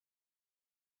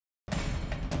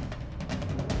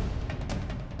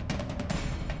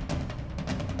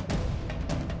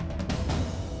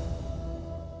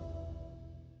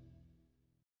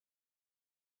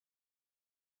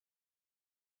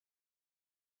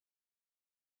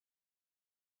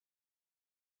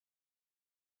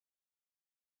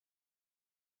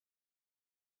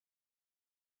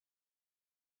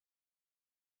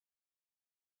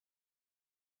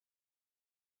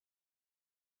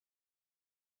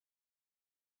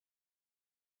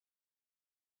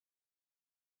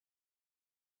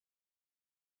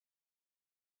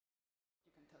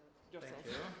Thank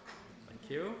you. Thank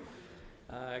you.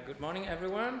 Good morning,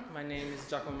 everyone. My name is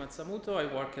Giacomo Mazzamuto. I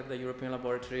work at the European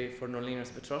Laboratory for Nonlinear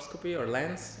Spectroscopy, or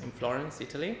LENS, in Florence,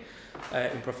 Italy,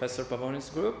 in Professor Pavoni's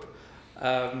group.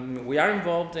 We are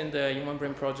involved in the Human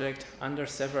Brain Project under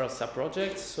several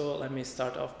sub-projects, so let me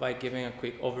start off by giving a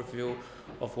quick overview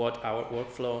of what our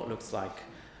workflow looks like.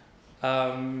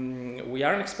 We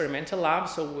are an experimental lab,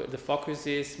 so the focus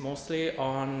is mostly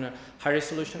on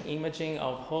high-resolution imaging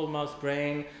of whole mouse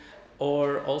brain,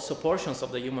 or also portions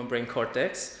of the human brain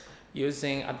cortex,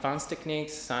 using advanced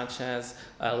techniques such as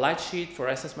light sheet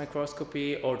fluorescence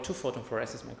microscopy or two-photon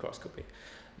fluorescence microscopy.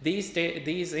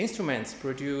 These instruments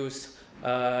produce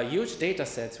huge data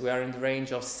sets. We are in the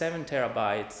range of 7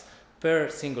 terabytes per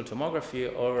single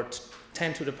tomography, or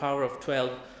 10 to the power of 12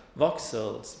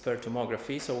 voxels per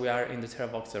tomography, so we are in the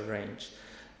teravoxel range.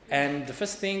 And the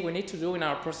first thing we need to do in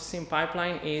our processing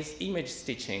pipeline is image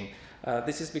stitching.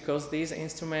 This is because these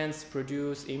instruments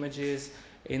produce images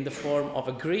in the form of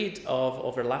a grid of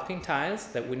overlapping tiles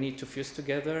that we need to fuse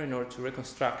together in order to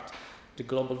reconstruct the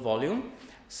global volume.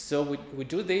 So we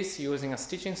do this using a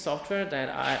stitching software that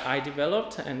I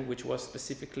developed, and which was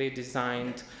specifically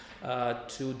designed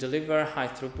to deliver high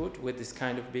throughput with this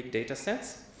kind of big data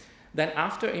sets. Then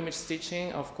after image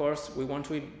stitching, of course, we want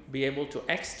to be able to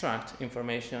extract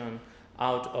information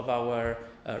out of our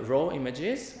raw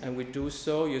images, and we do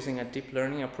so using a deep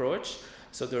learning approach.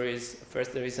 So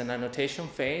first there is an annotation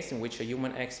phase in which a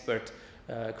human expert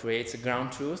creates a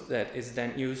ground truth that is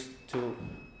then used to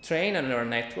train a neural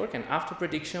network, and after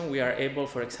prediction we are able,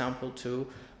 for example, to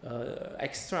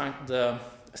extract the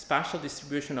spatial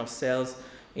distribution of cells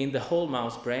in the whole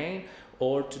mouse brain,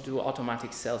 or to do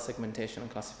automatic cell segmentation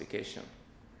and classification.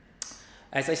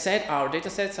 As I said, our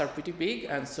datasets are pretty big,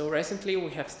 and so recently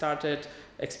we have started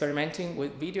experimenting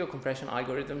with video compression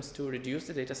algorithms to reduce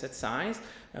the dataset size,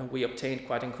 and we obtained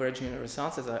quite encouraging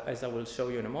results, as I will show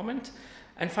you in a moment.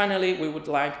 And finally, we would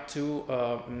like to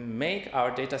make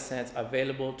our datasets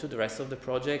available to the rest of the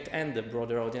project and the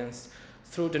broader audience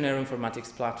through the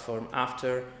neuroinformatics platform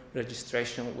after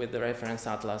registration with the reference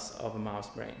atlas of a mouse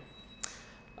brain.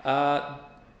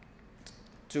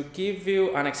 To give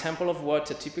you an example of what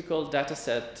a typical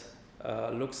dataset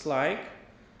looks like,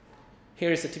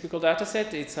 here is a typical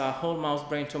dataset. It's a whole mouse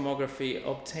brain tomography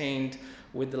obtained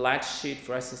with the light sheet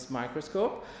fluorescence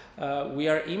microscope. We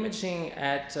are imaging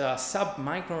at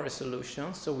sub-micron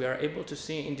resolution, so we are able to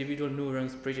see individual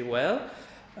neurons pretty well.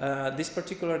 This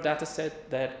particular dataset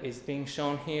that is being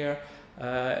shown here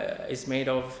is made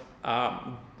of a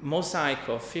mosaic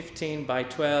of 15 by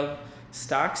 12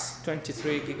 stacks,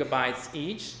 23 gigabytes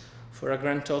each, for a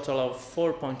grand total of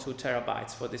 4.2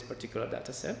 terabytes for this particular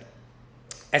dataset.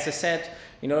 As I said,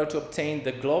 in order to obtain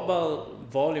the global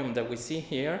volume that we see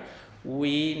here,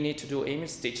 we need to do image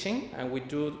stitching, and we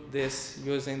do this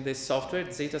using this software,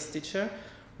 Zeta Stitcher,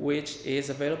 which is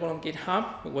available on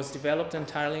GitHub. It was developed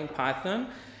entirely in Python.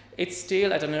 It's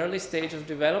still at an early stage of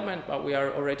development, but we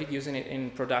are already using it in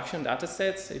production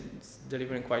datasets. It's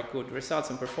delivering quite good results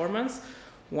and performance.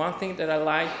 One thing that I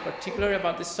like particularly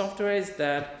about this software is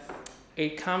that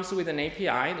it comes with an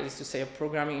API, that is to say a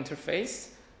programming interface,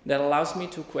 that allows me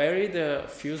to query the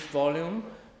fused volume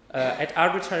at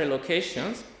arbitrary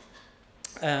locations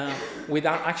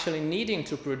without actually needing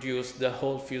to produce the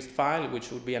whole fused file,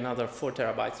 which would be another 4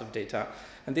 terabytes of data.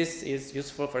 And this is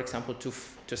useful, for example,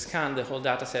 to scan the whole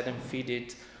data set and feed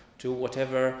it to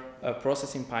whatever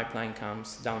processing pipeline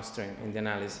comes downstream in the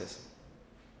analysis.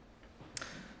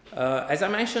 As I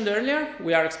mentioned earlier,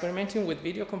 we are experimenting with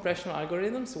video compression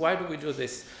algorithms. Why do we do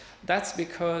this? That's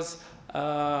because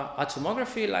a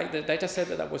tomography like the dataset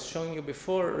that I was showing you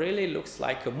before really looks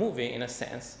like a movie in a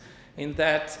sense, in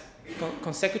that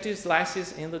consecutive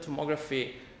slices in the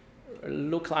tomography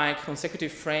look like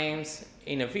consecutive frames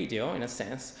in a video in a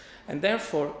sense, and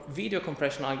therefore video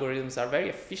compression algorithms are very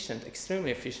efficient,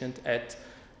 extremely efficient at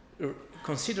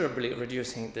considerably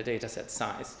reducing the dataset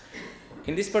size.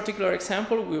 In this particular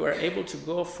example, we were able to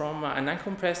go from an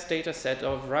uncompressed dataset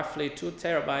of roughly 2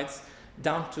 terabytes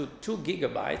down to 2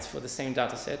 gigabytes for the same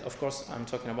dataset. Of course, I'm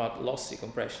talking about lossy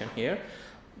compression here,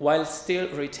 while still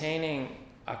retaining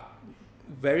a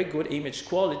very good image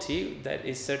quality that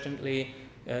is certainly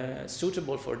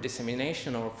suitable for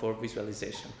dissemination or for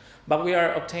visualization. But we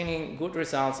are obtaining good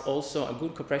results also,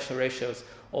 good compression ratios,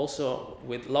 also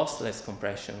with lossless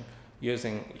compression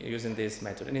using this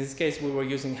method. And in this case, we were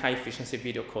using high-efficiency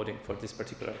video coding for this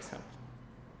particular example.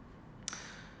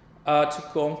 To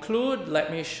conclude,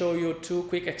 let me show you 2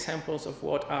 quick examples of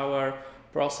what our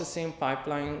processing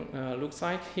pipeline looks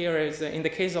like. Here is, in the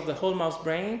case of the whole mouse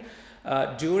brain,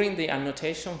 during the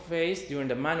annotation phase, during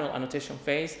the manual annotation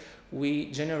phase, we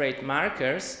generate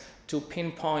markers to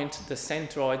pinpoint the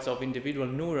centroids of individual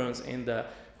neurons in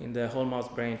the whole mouse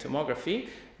brain tomography.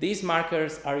 These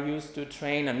markers are used to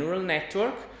train a neural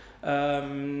network.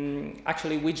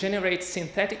 Actually, we generate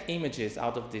synthetic images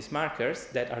out of these markers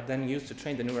that are then used to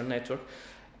train the neural network.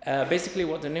 Basically,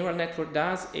 what the neural network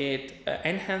does, it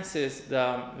enhances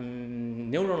the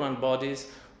neuronal bodies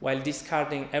while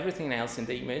discarding everything else in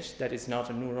the image that is not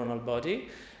a neuronal body.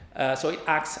 So it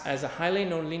acts as a highly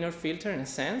nonlinear filter in a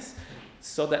sense,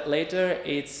 so that later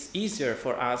it's easier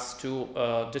for us to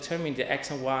determine the x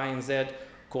and y and z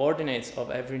coordinates of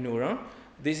every neuron.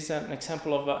 This is an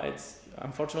example of, it's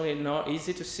unfortunately not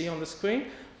easy to see on the screen,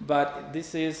 but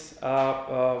this is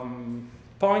a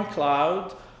point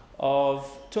cloud of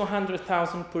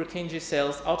 200,000 Purkinje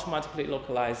cells automatically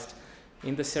localized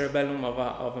in the cerebellum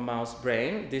of a mouse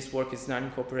brain. This work is done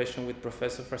in cooperation with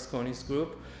Professor Frasconi's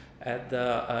group at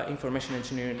the Information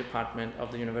Engineering Department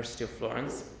of the University of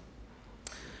Florence.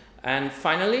 And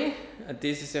finally,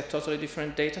 this is a totally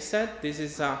different data set. This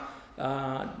is a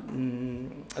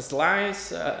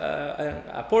slice,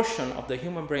 a portion of the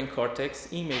human brain cortex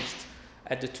imaged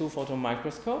at the 2-photon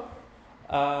microscope.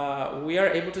 We are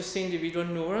able to see individual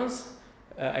neurons.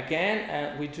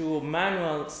 Again, we do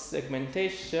manual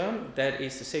segmentation. That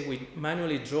is to say, we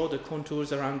manually draw the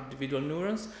contours around individual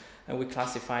neurons, and we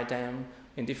classify them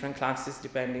in different classes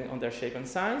depending on their shape and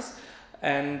size.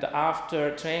 And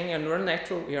after training a neural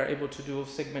network, we are able to do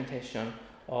segmentation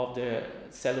of the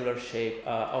cellular shape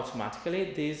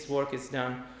automatically. This work is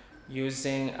done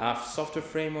using a software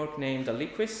framework named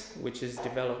Aliquis, which is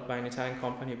developed by an Italian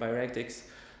company, Biorectics,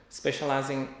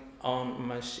 specializing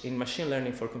in machine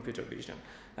learning for computer vision.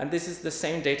 And this is the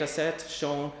same data set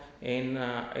shown in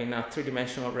a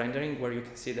three-dimensional rendering, where you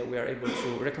can see that we are able to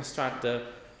reconstruct the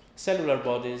cellular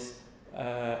bodies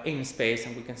in space,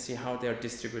 and we can see how they are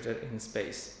distributed in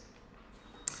space.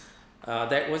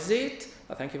 That was it.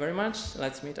 Thank you very much.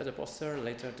 Let's meet at the poster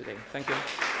later today. Thank you.